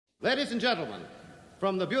Ladies and gentlemen,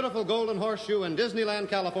 from the beautiful Golden Horseshoe in Disneyland,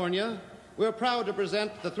 California, we're proud to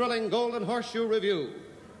present the thrilling Golden Horseshoe Review.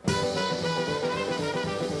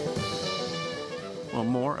 Well,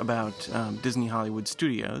 more about Disney Hollywood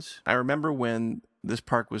Studios. I remember when this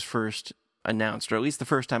park was first announced, or at least the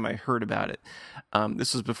first time I heard about it.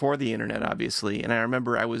 This was before the internet, obviously, and I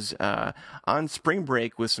remember I was on spring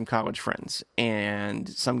break with some college friends, and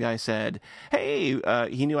some guy said, hey,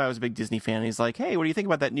 he knew I was a big Disney fan, and he's like, hey, what do you think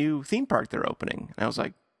about that new theme park they're opening? And I was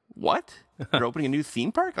like, what? They're opening a new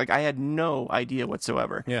theme park? Like, I had no idea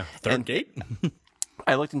whatsoever. Yeah, Third Gate?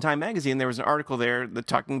 I looked in Time Magazine, there was an article there that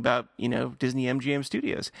talking about, Disney MGM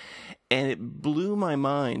Studios. And it blew my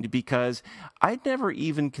mind because I'd never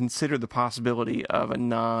even considered the possibility of a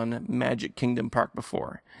non-Magic Kingdom park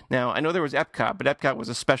before. Now, I know there was Epcot, but Epcot was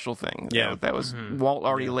a special thing. Yeah. That was, Walt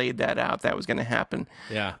already laid that out. That was going to happen.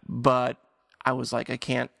 Yeah. But I was like, I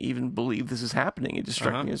can't even believe this is happening. It just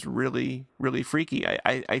struck me as really, really freaky.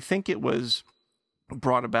 I think it was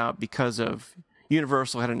brought about because of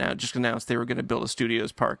Universal had just announced they were going to build a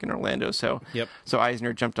Studios park in Orlando, so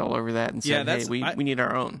Eisner jumped all over that and said, "Hey, we need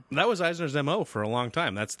our own." That was Eisner's MO for a long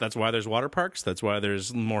time. That's why there's water parks. That's why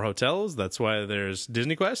there's more hotels. That's why there's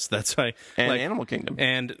Disney Quest. That's why Animal Kingdom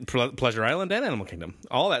and Pleasure Island and Animal Kingdom.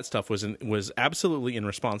 All that stuff was absolutely in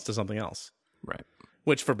response to something else, right?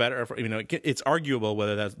 Which, for better, it's arguable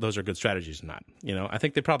whether those are good strategies or not. I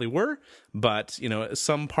think they probably were, but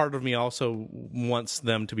some part of me also wants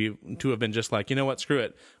them to have been just like, you know what, screw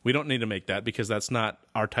it, we don't need to make that because that's not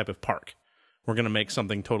our type of park. We're going to make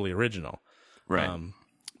something totally original, right?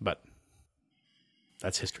 But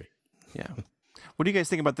that's history. Yeah. What do you guys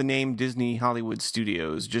think about the name Disney Hollywood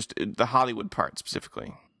Studios? Just the Hollywood part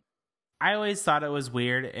specifically. I always thought it was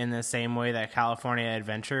weird in the same way that California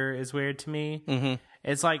Adventure is weird to me. Mm-hmm.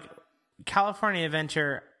 It's like California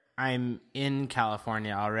Adventure, I'm in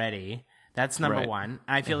California already. That's number one.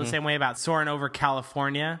 I feel the same way about Soarin' over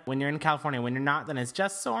California. When you're in California, when you're not, then it's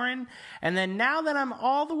just Soarin'. And then now that I'm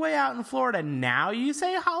all the way out in Florida, now you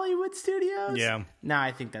say Hollywood Studios? Yeah. No,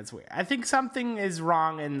 I think that's weird. I think something is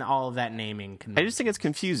wrong in all of that naming. I just think it's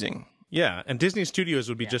confusing. Yeah, and Disney Studios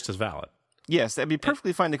would be just as valid. Yes, that'd be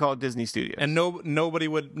perfectly fine to call it Disney Studios. And nobody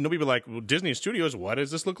would be like, well, Disney Studios, why does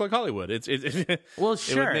this look like Hollywood? Well,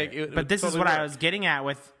 sure. But this is what work. I was getting at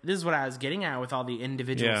with all the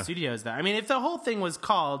individual studios though. I mean, if the whole thing was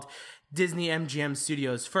called Disney MGM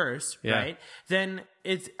Studios first, right? Then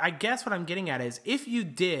I guess what I'm getting at is if you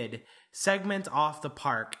did segment off the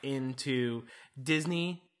park into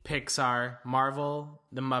Disney, Pixar, Marvel,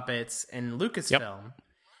 the Muppets, and Lucasfilm,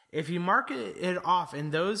 if you market it off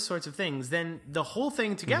in those sorts of things, then the whole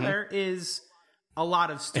thing together is a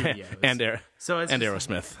lot of studios. and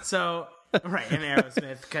Aerosmith. So, right, and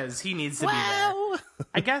Aerosmith, because he needs to be there.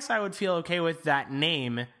 I guess I would feel okay with that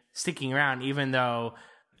name sticking around, even though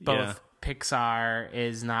both Pixar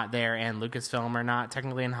is not there and Lucasfilm are not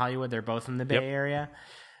technically in Hollywood. They're both in the Bay Area.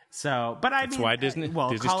 So, but That's why Disney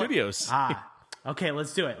Studios. Okay,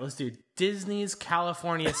 let's do it. Let's do Disney's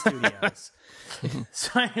California Studios.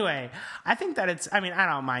 So anyway, I think that I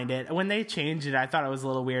don't mind it. When they changed it, I thought it was a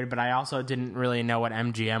little weird, but I also didn't really know what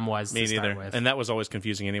MGM was to start with. And that was always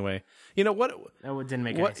confusing anyway. You know what? That didn't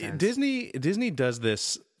make any sense. Disney does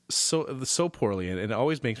this so poorly, and it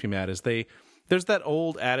always makes me mad, is there's that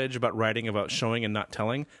old adage about writing about showing and not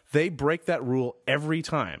telling. They break that rule every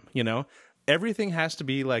time, Everything has to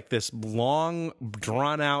be like this long,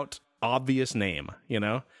 drawn-out, obvious name,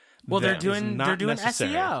 Well, they're doing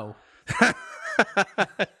SEO.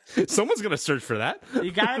 Someone's gonna search for that.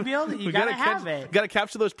 You gotta be able to, you gotta have it. Gotta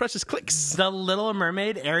capture those precious clicks. The Little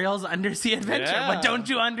Mermaid, Ariel's undersea adventure. Yeah. What don't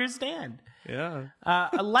you understand? Yeah.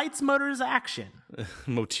 Lights, motors, action.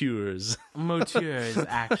 Moteurs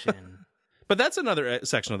action. But that's another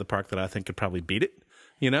section of the park that I think could probably beat it.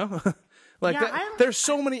 There's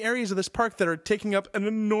so many areas of this park that are taking up an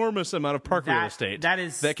enormous amount of park real estate.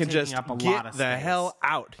 That can just up a get lot of the space. hell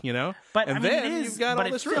out, But and then you've got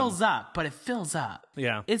all this room. But it fills up.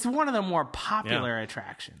 Yeah, it's one of the more popular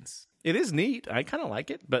attractions. It is neat. I kind of like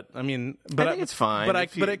it, but I think it's fine.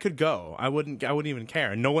 But it could go. I wouldn't even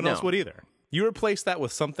care. No one else would either. You replace that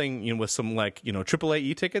with something, with some AAA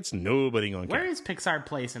e-tickets, nobody gonna care. Where is Pixar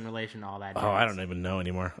Place in relation to all that? Oh, I don't even know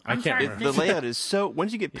anymore. I can't remember. The layout is so.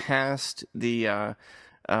 Once you get past the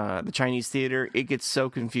Chinese theater, it gets so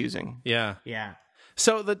confusing. Yeah. Yeah.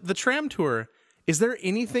 So the tram tour Is there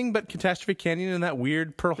anything but Catastrophe Canyon in that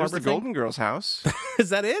weird Pearl There's Harbor the thing? Golden Girls house. Is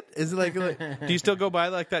that it? Is it like do you still go by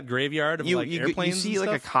like that graveyard of like airplanes? You see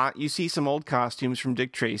and stuff? you see some old costumes from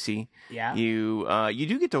Dick Tracy. Yeah. You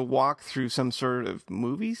do get to walk through some sort of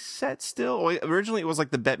movie set still. Originally, it was like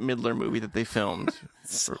the Bette Midler movie that they filmed.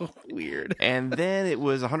 So weird. And then it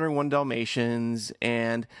was 101 Dalmatians,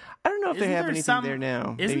 and I don't know if they have anything there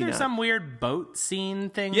now. Isn't Maybe there not. some weird boat scene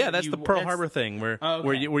thing? Yeah, that's the Pearl Harbor thing where Oh,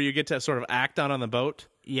 okay. where you get to sort of act on the boat.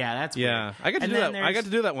 Yeah, that's Yeah, weird. I got to And do then that. I got to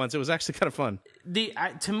do that once. It was actually kind of fun.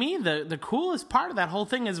 To me, the coolest part of that whole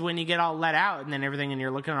thing is when you get all let out and then everything, and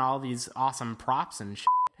you're looking at all these awesome props and shit.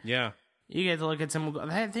 Yeah. You get to look at some.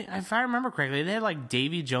 If I remember correctly, they had like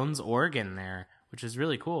Davy Jones' organ there, which is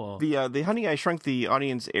really cool. The Honey, I Shrunk the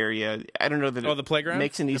Audience area. I don't know that the playground?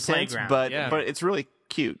 makes any sense, playground, but yeah. but it's really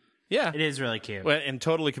cute. Yeah. It is really cute. Well, and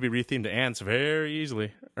totally could be rethemed to ants very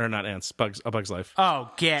easily. Or not ants, A Bug's Life. Oh,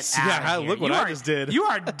 get out of here. look what I just did. You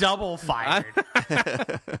are double fired.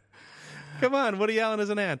 Come on, Woody Allen is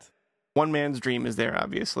an ant. One Man's Dream is there,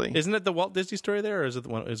 obviously. Isn't it the Walt Disney Story there, or is it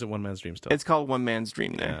One Man's Dream still? It's called One Man's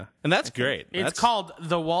Dream there. Yeah. And that's great. It's That's called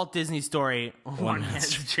The Walt Disney Story One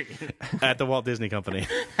Man's Dream. at the Walt Disney Company.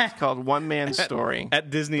 It's called One Man's Story.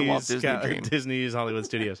 At The Walt Disney Dream. Disney's Hollywood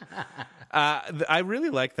Studios. I really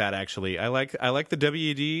like that, actually. I like the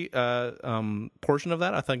WED portion of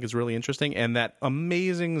that. I think is really interesting, and that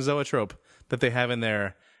amazing zoetrope that they have in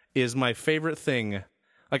there is my favorite thing.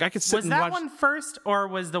 Like I could sit Was and that watch. one first, or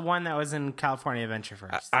was the one that was in California Adventure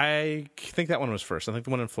first? I think that one was first. I think the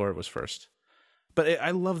one in Florida was first. But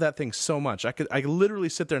I love that thing so much. I could literally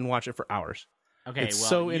sit there and watch it for hours. Okay, It's well,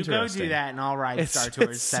 so you go interesting. do that, and I'll ride Star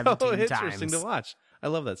Tours 17 so times. interesting to watch. I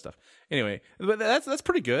love that stuff. Anyway, but that's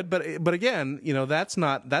pretty good. But again, that's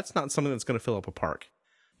not something that's going to fill up a park.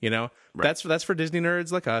 Right. That's for Disney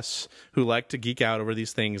nerds like us who like to geek out over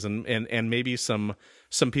these things, and maybe some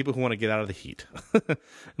people who want to get out of the heat.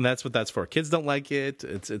 And that's what that's for. Kids don't like it.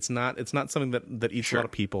 It's not something that eats a lot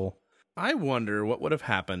of people. I wonder what would have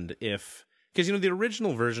happened if, because the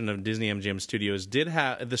original version of Disney MGM Studios did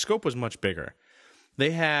have, the scope was much bigger.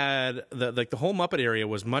 They had the whole Muppet area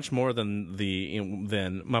was much more than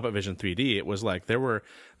than Muppet Vision 3D. It was like there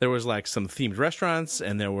was like some themed restaurants,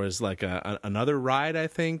 and there was like another ride, I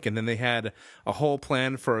think, and then they had a whole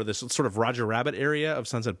plan for this sort of Roger Rabbit area of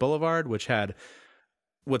Sunset Boulevard, which had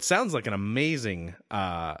what sounds like an amazing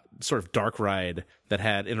sort of dark ride that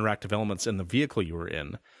had interactive elements in the vehicle you were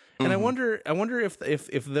in. And I wonder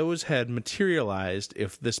if those had materialized,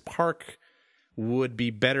 if this park would be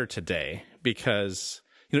better today, because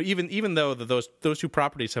even though those two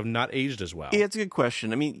properties have not aged as well. Yeah, it's a good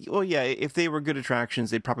question. I mean, well, yeah, if they were good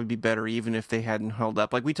attractions, they'd probably be better, even if they hadn't held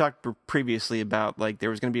up. Like we talked previously about, like there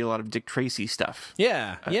was going to be a lot of Dick Tracy stuff,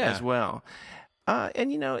 as well. And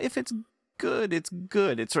if it's good, it's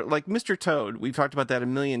good. It's sort of like Mr. Toad. We've talked about that a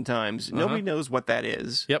million times. Nobody knows what that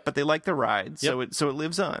is. Yep. But they like the ride, so it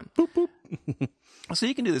lives on. Boop boop. So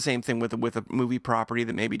you can do the same thing with a movie property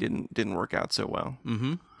that maybe didn't work out so well.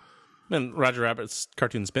 Mm-hmm. And Roger Rabbit's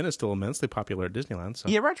Cartoon Spin is still immensely popular at Disneyland. So.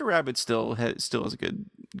 Yeah, Roger Rabbit still is a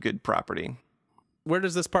good property. Where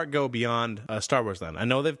does this park go beyond Star Wars then? I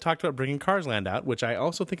know they've talked about bringing Cars Land out, which I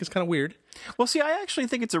also think is kind of weird. Well, see, I actually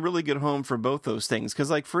think it's a really good home for both those things.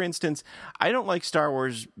 Because, like, for instance, I don't like Star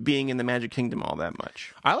Wars being in the Magic Kingdom all that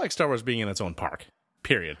much. I like Star Wars being in its own park,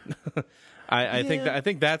 period. I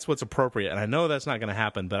think that's what's appropriate, and I know that's not going to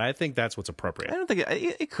happen, but I think that's what's appropriate. I don't think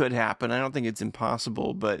it could happen. I don't think it's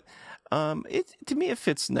impossible, but to me it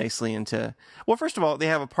fits nicely into. Well, first of all, they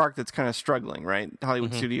have a park that's kind of struggling, right?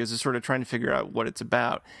 Hollywood Studios is sort of trying to figure out what it's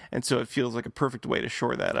about, and so it feels like a perfect way to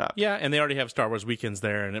shore that up. Yeah, and they already have Star Wars weekends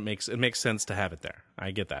there, and it makes sense to have it there.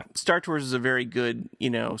 I get that. Star Tours is a very good,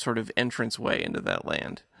 sort of entrance way into that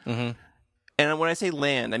land. Mm-hmm. And when I say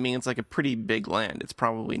land, I mean it's like a pretty big land. It's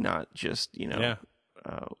probably not just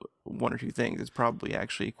one or two things. It's probably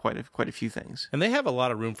actually quite a few things. And they have a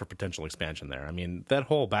lot of room for potential expansion there. I mean, that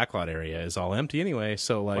whole backlot area is all empty anyway.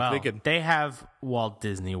 So they have Walt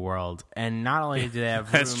Disney World, and not only do they have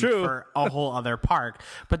room That's true. for a whole other park,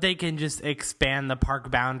 but they can just expand the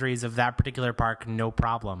park boundaries of that particular park, no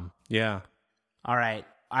problem. Yeah. All right,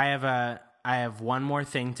 I have one more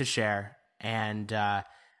thing to share, and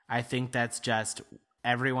I think that's just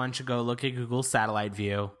everyone should go look at Google Satellite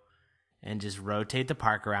View and just rotate the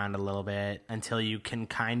park around a little bit until you can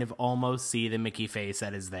kind of almost see the Mickey face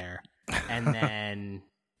that is there, and then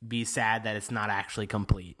be sad that it's not actually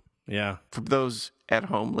complete. Yeah. For those at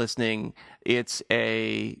home listening, it's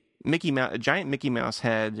a giant Mickey Mouse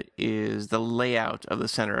head is the layout of the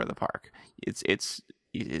center of the park. It's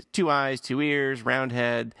 2 eyes, 2 ears, round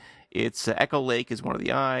head. It's Echo Lake is one of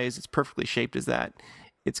the eyes. It's perfectly shaped as that.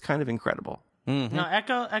 It's kind of incredible. Mm-hmm. No,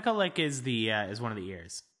 Echo Lake is one of the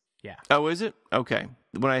ears. Yeah. Oh, is it? Okay.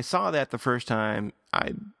 When I saw that the first time,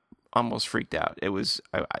 I almost freaked out. It was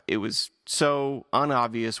so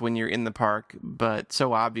unobvious when you're in the park, but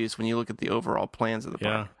so obvious when you look at the overall plans of the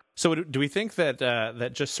park. So do we think that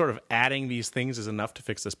that just sort of adding these things is enough to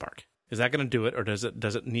fix this park? Is that going to do it, or does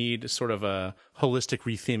it need sort of a holistic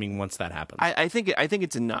retheming once that happens? I think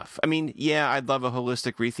it's enough. I mean, yeah, I'd love a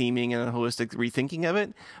holistic retheming and a holistic rethinking of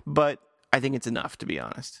it, but I think it's enough, to be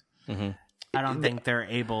honest. Mm-hmm. I don't think they're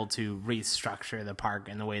able to restructure the park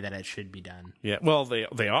in the way that it should be done. Yeah, well,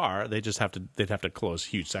 they are. They'd have to close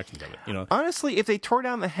huge sections of it. You know, honestly, if they tore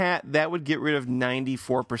down the hat, that would get rid of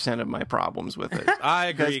 94% of my problems with it. I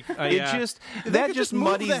agree. That just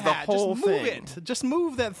muddies the whole thing. Just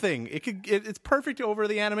move that thing. It's perfect over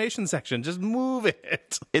the animation section. Just move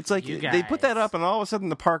it. It's like they put that up, and all of a sudden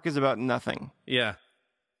the park is about nothing. Yeah.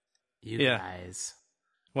 You guys.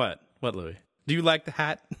 What, Louis? Do you like the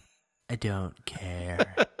hat? I don't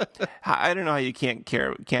care. I don't know how you can't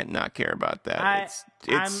not care about that.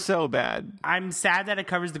 It's so bad. I'm sad that it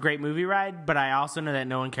covers the Great Movie Ride, but I also know that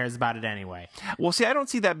no one cares about it anyway. Well, see, I don't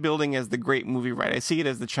see that building as the Great Movie Ride. I see it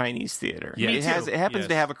as the Chinese theater. Yeah, it happens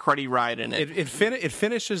to have a cruddy ride in it. It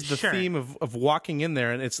finishes the theme of walking in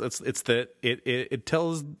there, and it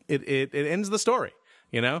ends the story.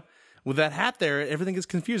 You know, with that hat there, everything is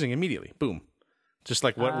confusing immediately. Boom. Just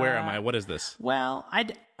like, where am I? What is this? Well,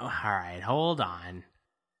 all right, hold on.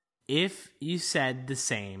 If you said the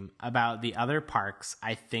same about the other parks,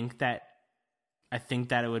 I think that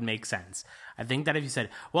it would make sense. I think that if you said,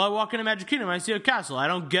 well, I walk into Magic Kingdom, I see a castle, I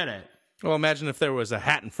don't get it. Well, imagine if there was a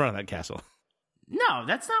hat in front of that castle. No,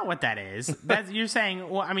 that's not what that is. You're saying,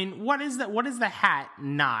 well, I mean, what is the hat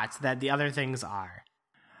not that the other things are?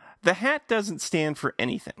 The hat doesn't stand for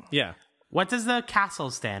anything. Yeah. What does the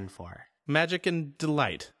castle stand for? Magic and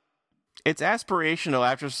delight. It's aspirational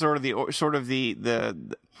after sort of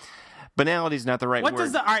the banality is not the right word. What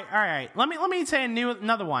does all right. Let me say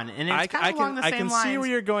another one, and it's kind of along the same lines. I can see where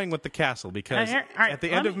you're going with the castle because at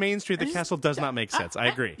the end of Main Street, the castle does not make sense. I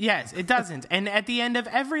agree. Yes, it doesn't, and at the end of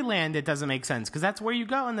every land, it doesn't make sense because that's where you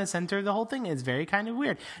go in the center. The whole thing is very kind of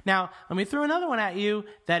weird. Now, let me throw another one at you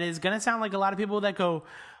that is going to sound like a lot of people that go,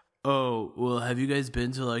 oh, well, have you guys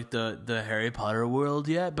been to, like, the Harry Potter world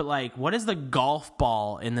yet? But, like, what does the golf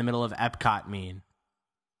ball in the middle of Epcot mean?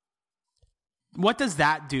 What does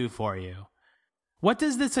that do for you? What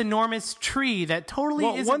does this enormous tree that totally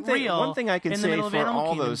isn't real one thing I can say for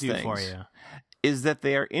all those things for you? Is that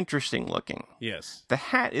they are interesting looking. Yes. The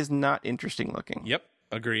hat is not interesting looking. Yep,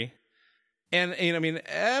 agree. And I mean,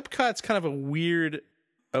 Epcot's kind of a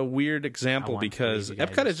weird example because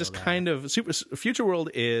Epcot is just kind of Future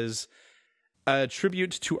World is a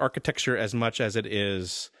tribute to architecture as much as it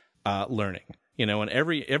is learning, you know, and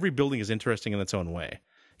every building is interesting in its own way,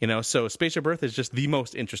 you know. So Spaceship Earth is just the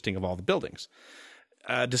most interesting of all the buildings.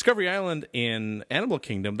 Discovery Island in Animal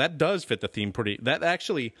Kingdom, that does fit the theme pretty. That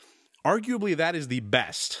actually, arguably, that is the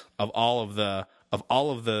best of all of the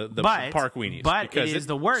park weenies. But it is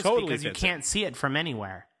the worst because you can't see it from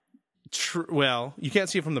anywhere. Well, you can't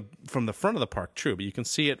see it from the front of the park, true, but you can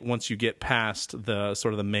see it once you get past the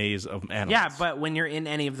sort of the maze of animals. Yeah, but when you're in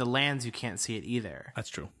any of the lands, you can't see it either. That's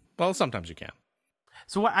true. Well, sometimes you can.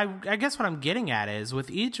 So what I guess what I'm getting at is with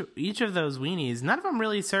each of those weenies, none of them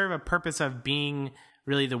really serve a purpose of being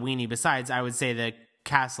really the weenie. Besides, I would say the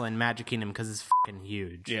castle in Magic Kingdom because it's fucking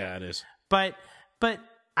huge. Yeah, it is. But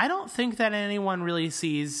I don't think that anyone really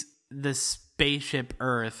sees the Spaceship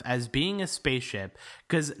Earth as being a spaceship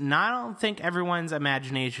because I don't think everyone's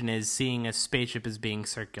imagination is seeing a spaceship as being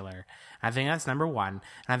circular. I think that's number one.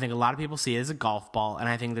 And I think a lot of people see it as a golf ball, and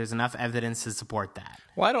I think there's enough evidence to support that.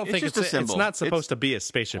 Well, I don't think it's not supposed to be a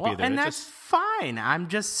spaceship either. And that's fine. I'm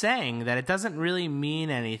just saying that it doesn't really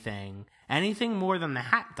mean anything more than the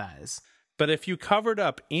hat does. But if you covered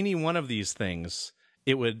up any one of these things,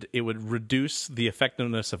 it would reduce the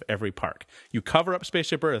effectiveness of every park. You cover up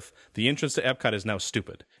Spaceship Earth, the entrance to Epcot is now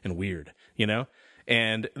stupid and weird, you know?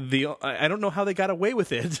 And I don't know how they got away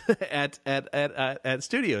with it at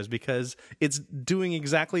Studios because it's doing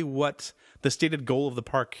exactly what the stated goal of the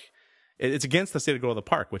park. It's against the stated goal of the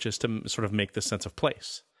park, which is to sort of make this sense of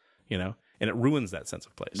place, you know? And it ruins that sense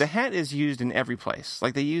of place. The hat is used in every place.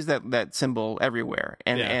 Like they use that symbol everywhere.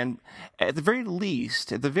 And at the very least,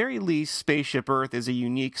 Spaceship Earth is a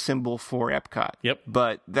unique symbol for Epcot. Yep.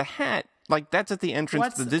 But the hat, like that's at the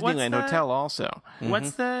entrance to the Disneyland Hotel also.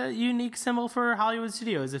 What's the unique symbol for Hollywood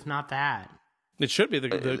Studios if not the hat? It should be the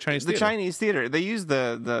Chinese theater. The Chinese theater. They used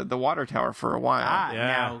the water tower for a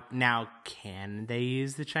while. Now can they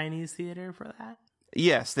use the Chinese theater for that?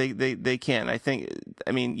 Yes, they can.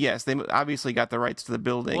 Yes, they obviously got the rights to the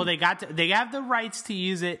building. Well, they have the rights to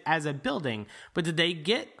use it as a building, but did they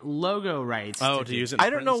get logo rights? To use it? I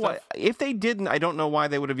don't know why. If they didn't, I don't know why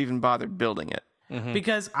they would have even bothered building it. Mm-hmm.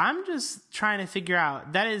 Because I'm just trying to figure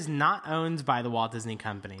out that is not owned by the Walt Disney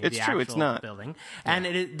Company. It's true. It's not building,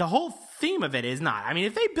 and the whole theme of it is not. I mean,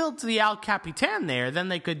 if they built the El Capitan there, then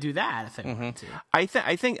they could do that if they wanted to. I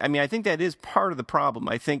think that is part of the problem.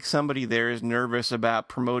 I think somebody there is nervous about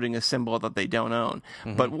promoting a symbol that they don't own.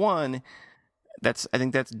 Mm-hmm. But one, I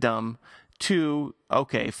think that's dumb. Two,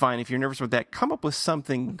 okay, fine. If you're nervous about that, come up with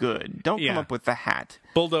something good. Don't come up with the hat.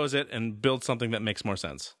 Bulldoze it and build something that makes more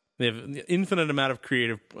sense. They have an infinite amount of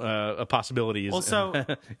creative possibilities. Also,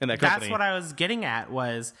 in that company. That's what I was getting at.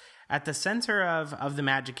 Was at the center of the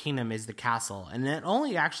Magic Kingdom is the castle, and it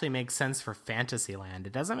only actually makes sense for Fantasyland.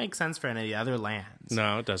 It doesn't make sense for any of the other lands.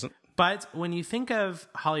 No, it doesn't. But when you think of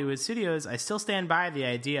Hollywood Studios, I still stand by the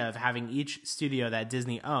idea of having each studio that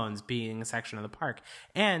Disney owns being a section of the park.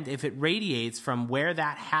 And if it radiates from where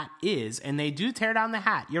that hat is, and they do tear down the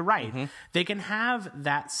hat, you're right, they can have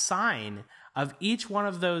that sign of each one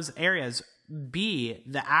of those areas be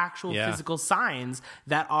the actual physical signs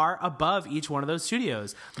that are above each one of those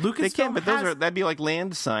studios. Lucasfilm they can, but that'd be like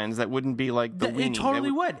land signs. That wouldn't be like the weenie. It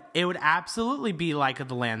totally would. It would absolutely be like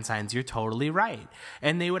the land signs. You're totally right.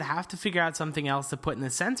 And they would have to figure out something else to put in the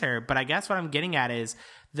center. But I guess what I'm getting at is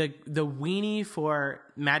the weenie for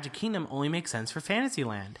Magic Kingdom only makes sense for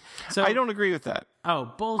Fantasyland. So I don't agree with that.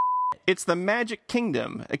 Oh, bull. It's the Magic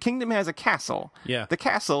Kingdom. A kingdom has a castle. Yeah. The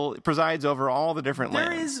castle presides over all the different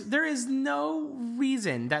lands. There is no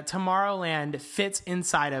reason that Tomorrowland fits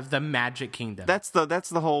inside of the Magic Kingdom. That's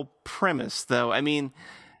the whole premise, though. I mean,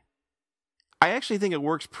 I actually think it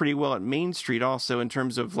works pretty well at Main Street also in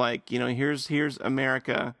terms of here's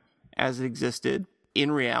America as it existed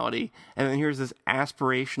in reality, and then here's this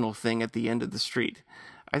aspirational thing at the end of the street.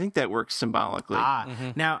 I think that works symbolically.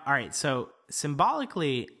 Now, all right, so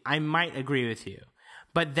symbolically, I might agree with you.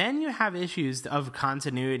 But then you have issues of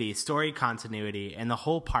continuity, story continuity, and the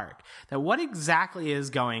whole park. That what exactly is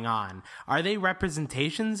going on? Are they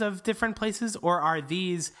representations of different places, or are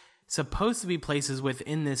these supposed to be places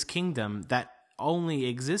within this kingdom that only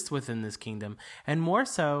exist within this kingdom? And more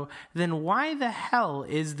so, then why the hell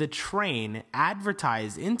is the train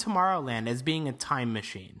advertised in Tomorrowland as being a time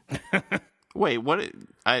machine? Wait, what?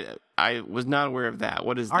 I was not aware of that.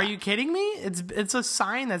 What is that? Are you kidding me? It's a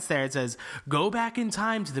sign that's there. It says, "Go back in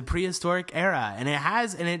time to the prehistoric era," and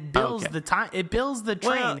it builds the time. It builds the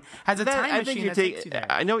train has a time machine that takes you there.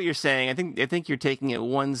 I know what you're saying. I think you're taking it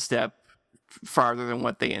one step farther than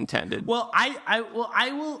what they intended. Well,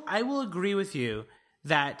 I will agree with you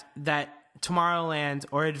that Tomorrowland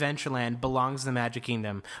or Adventureland belongs to the Magic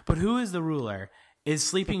Kingdom. But who is the ruler? Is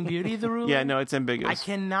Sleeping Beauty the ruler? Yeah, no, it's ambiguous. I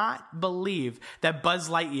cannot believe that Buzz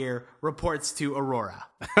Lightyear reports to Aurora.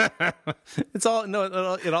 It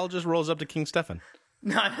all just rolls up to King Stefan.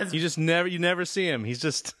 No, you never see him. He's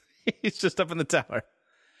just up in the tower.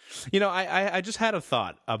 I just had a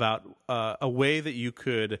thought about a way that you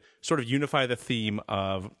could sort of unify the theme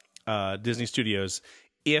of Disney Studios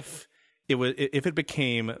if it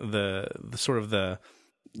became the sort of the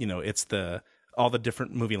it's the all the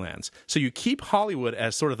different movie lands. So you keep Hollywood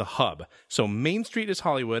as sort of the hub. So Main Street is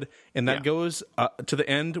Hollywood, and that goes to the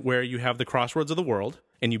end where you have the Crossroads of the World,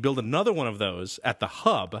 and you build another one of those at the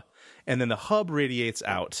hub, and then the hub radiates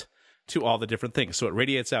out to all the different things. So it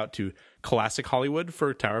radiates out to classic Hollywood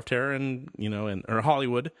for Tower of Terror or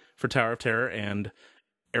Hollywood for Tower of Terror and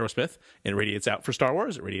Aerosmith. It radiates out for Star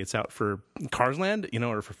Wars. It radiates out for Cars Land,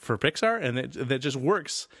 or for Pixar, and that just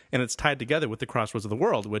works. And it's tied together with the Crossroads of the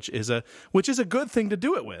World, which is a good thing to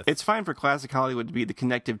do it with. It's fine for classic Hollywood to be the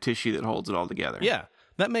connective tissue that holds it all together. Yeah,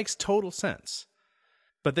 that makes total sense.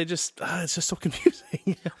 But they just it's just so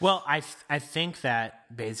confusing. Well, I think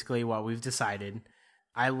that basically what we've decided.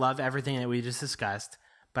 I love everything that we just discussed,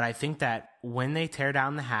 but I think that when they tear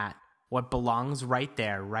down the hat, what belongs right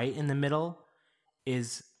there, right in the middle,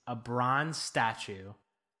 is a bronze statue.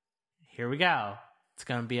 Here we go. It's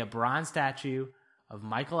going to be a bronze statue of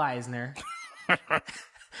Michael Eisner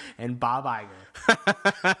and Bob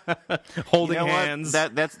Iger. Holding hands.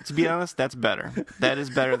 That's to be honest, that's better. That is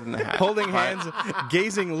better than the hat. Holding hands,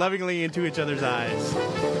 gazing lovingly into each other's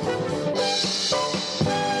eyes.